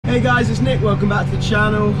Hey guys, it's Nick, welcome back to the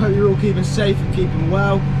channel. Hope you're all keeping safe and keeping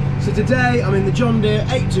well. So today I'm in the John Deere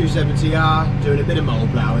 8270R doing a bit of mole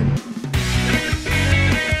ploughing.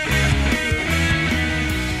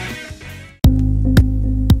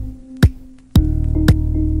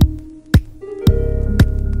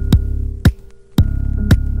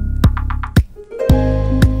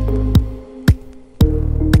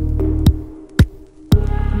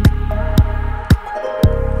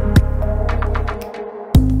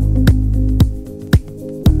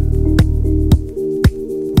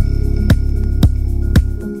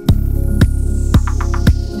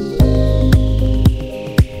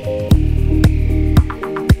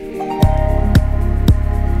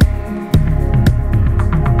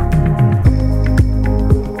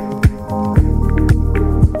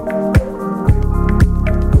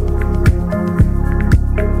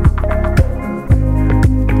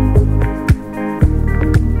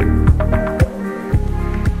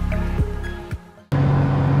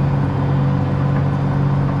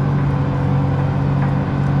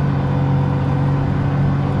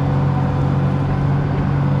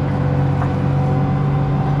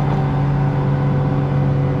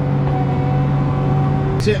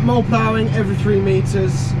 So mole ploughing every 3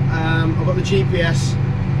 meters. I've got the GPS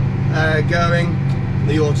going,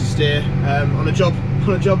 the auto steer. On a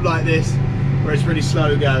job like this, where it's really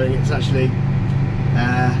slow going, it's actually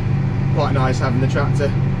quite nice having the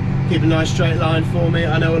tractor keep a nice straight line for me.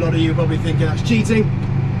 I know a lot of you are probably thinking that's cheating.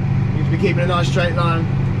 You need to be keeping a nice straight line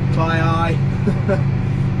by eye.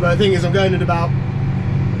 But the thing is, I'm going at about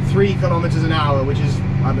 3 kilometers an hour, which is,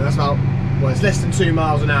 I don't know, that's about, well, it's less than 2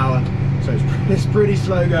 miles an hour. So it's pretty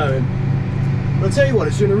slow going. But I'll tell you what,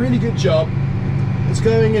 it's doing a really good job. It's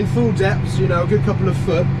going in full depth, you know, a good couple of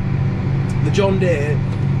foot. The John Deere,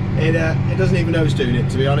 it doesn't even know it's doing it,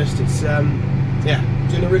 to be honest. It's yeah,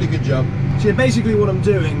 doing a really good job. So yeah, basically what I'm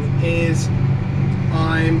doing is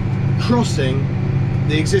I'm crossing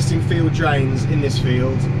the existing field drains in this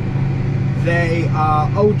field. They are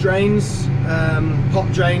old drains,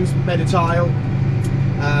 pot drains made of tile.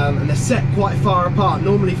 And they're set quite far apart.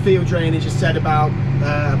 Normally field drainage is set about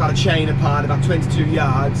a chain apart, about 22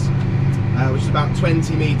 yards, which is about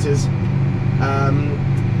 20 meters.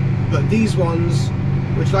 But these ones,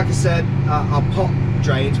 which like I said are pot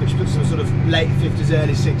drains, which puts them sort of late 50s,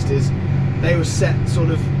 early 60s, they were set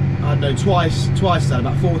sort of, I don't know, twice that,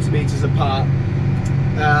 about 40 meters apart,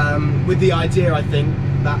 with the idea, I think,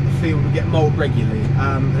 that the field would get mowed regularly.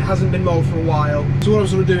 It hasn't been mowed for a while, so what I'm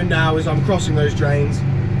sort of doing now is I'm crossing those drains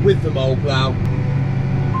with the mole plough.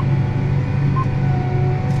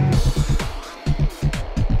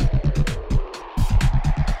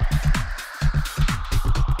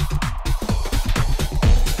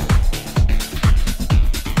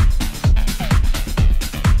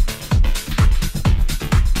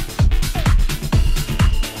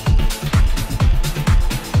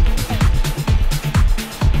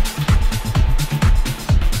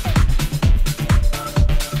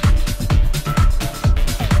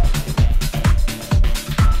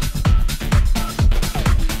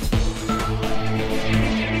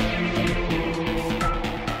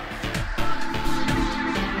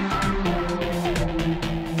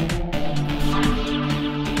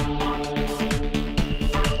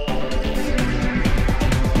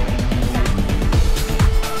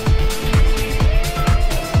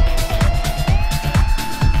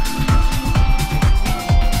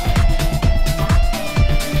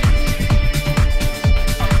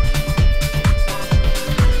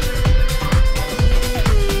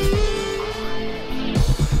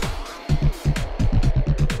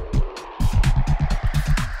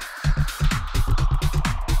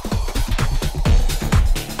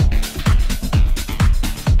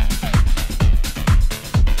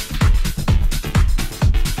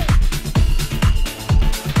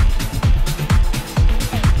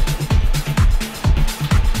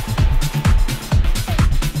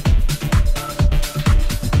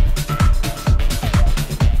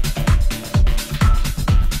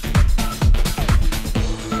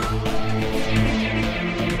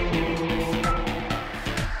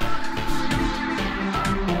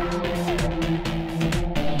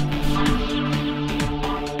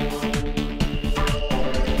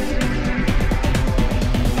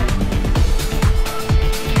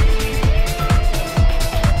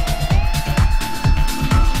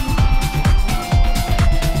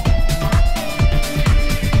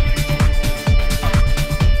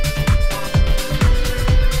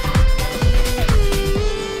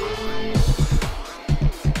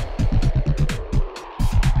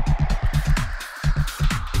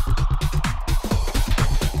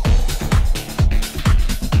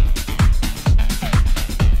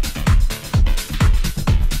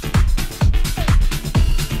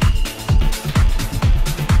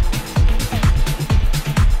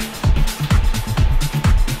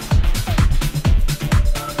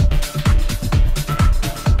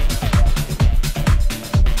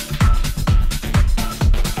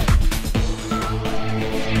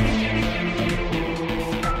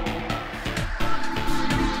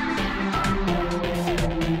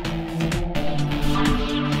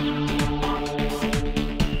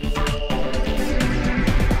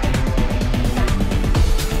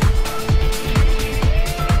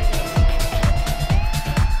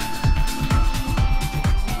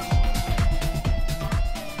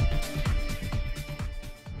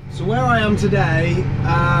 today,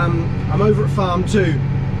 I'm over at farm 2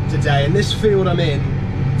 today, and this field I'm in,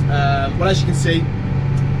 well, as you can see,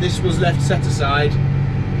 this was left set aside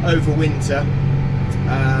over winter.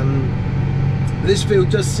 This field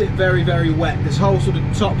does sit very, very wet. This whole sort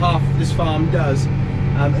of top half of this farm does.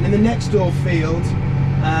 And in the next door field,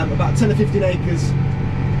 about 10 or 15 acres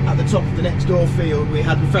at the top of the next door field, we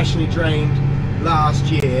had professionally drained last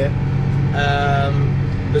year.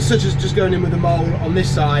 But such as just going in with a mole on this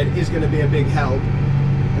side is going to be a big help.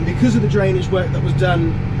 And because of the drainage work that was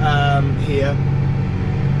done here,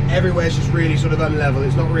 everywhere's just really sort of unlevel.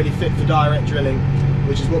 It's not really fit for direct drilling,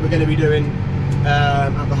 which is what we're going to be doing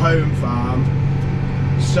at the home farm.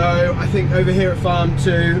 So I think over here at farm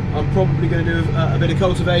 2, I'm probably going to do a bit of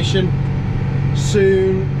cultivation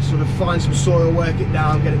soon, sort of find some soil, work it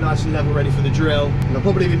down, get it nice and level, ready for the drill. And I'll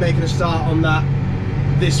probably be making a start on that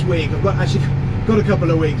this week. I've actually got a couple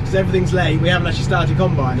of weeks because everything's late. We haven't actually started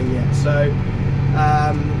combining yet, so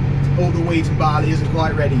all the wheat and barley isn't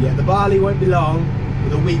quite ready yet. The barley won't be long, but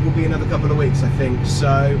the wheat will be another couple of weeks, I think. So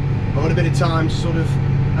I want a bit of time to sort of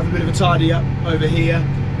have a bit of a tidy up over here.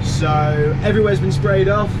 So everywhere's been sprayed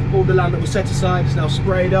off. All the land that was set aside is now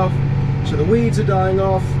sprayed off. So the weeds are dying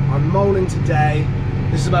off. I'm molding today.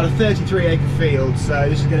 This is about a 33 acre field, so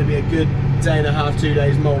this is going to be a good day and a half, 2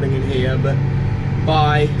 days molding in here. But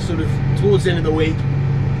by sort of towards the end of the week,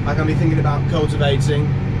 I can be thinking about cultivating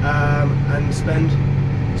and spend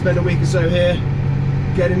a week or so here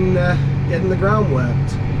getting the ground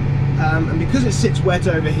worked. And because it sits wet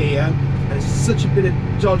over here and it's such a bit of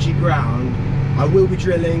dodgy ground, I will be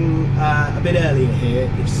drilling a bit earlier here.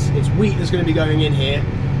 It's wheat that's going to be going in here,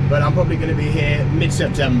 but I'm probably going to be here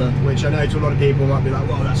mid-September, which I know to a lot of people might be like,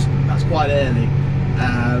 well, that's quite early.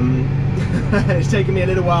 It's taken me a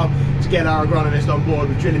little while to get our agronomist on board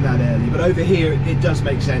with drilling that early, but over here it does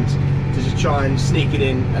make sense to just try and sneak it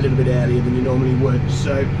in a little bit earlier than you normally would.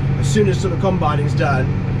 So as soon as sort of combining's done,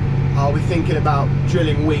 I'll be thinking about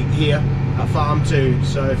drilling wheat here at farm 2.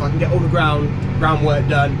 So if I can get all the groundwork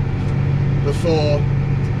done before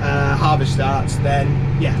harvest starts, then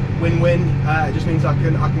yeah, win-win. It just means I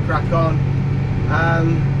can crack on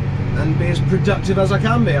and be as productive as I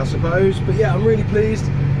can be, I suppose. But yeah, I'm really pleased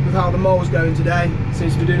with how the mole's going today. It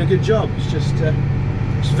seems to be doing a good job. It's just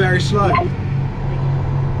it's very slow.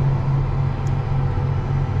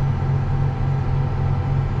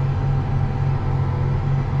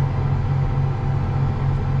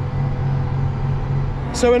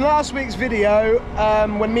 So in last week's video,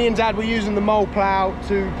 when me and Dad were using the mole plough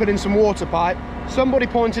to put in some water pipe, somebody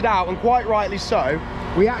pointed out, and quite rightly so,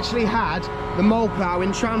 we actually had the mole plough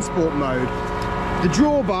in transport mode. The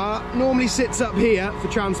drawbar normally sits up here for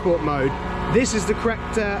transport mode. This is the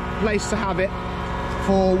correct place to have it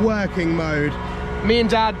for working mode. Me and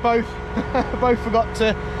Dad both forgot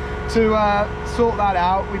to sort that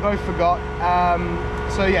out. We both forgot.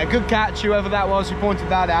 So yeah, good catch, whoever that was who pointed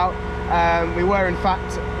that out. We were in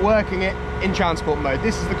fact working it in transport mode.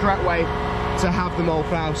 This is the correct way to have the mole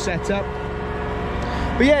plough set up.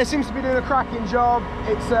 But yeah, it seems to be doing a cracking job.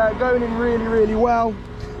 It's going in really, really well.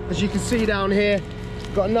 As you can see down here,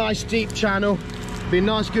 got a nice deep channel. Be a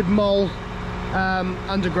nice good mole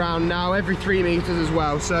underground now, every 3 meters as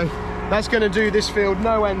well. So that's going to do this field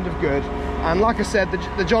no end of good. And like I said,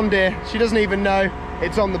 the John Deere, she doesn't even know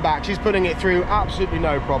it's on the back. She's putting it through absolutely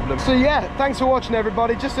no problem. So yeah, thanks for watching,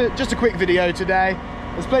 everybody. Just a quick video today.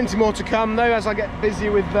 There's plenty more to come though, as I get busy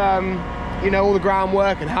with you know, all the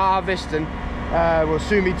groundwork and harvest, and will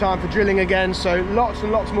soon be time for drilling again. So lots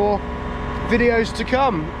and lots more videos to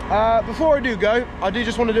come. Before I do go, I do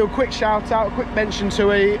just want to do a quick shout out, a quick mention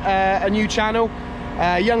to a new channel,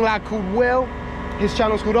 a young lad called Will. His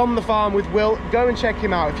channel's called On The Farm with Will. Go and check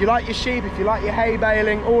him out. If you like your sheep, if you like your hay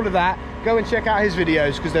baling, all of that, go and check out his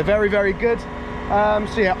videos because they're very, very good.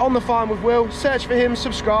 So yeah, On The Farm with Will. Search for him,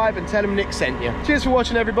 subscribe, and tell him Nick sent you. Cheers for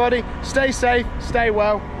watching, everybody. Stay safe, stay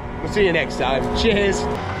well. We'll see you next time. Cheers.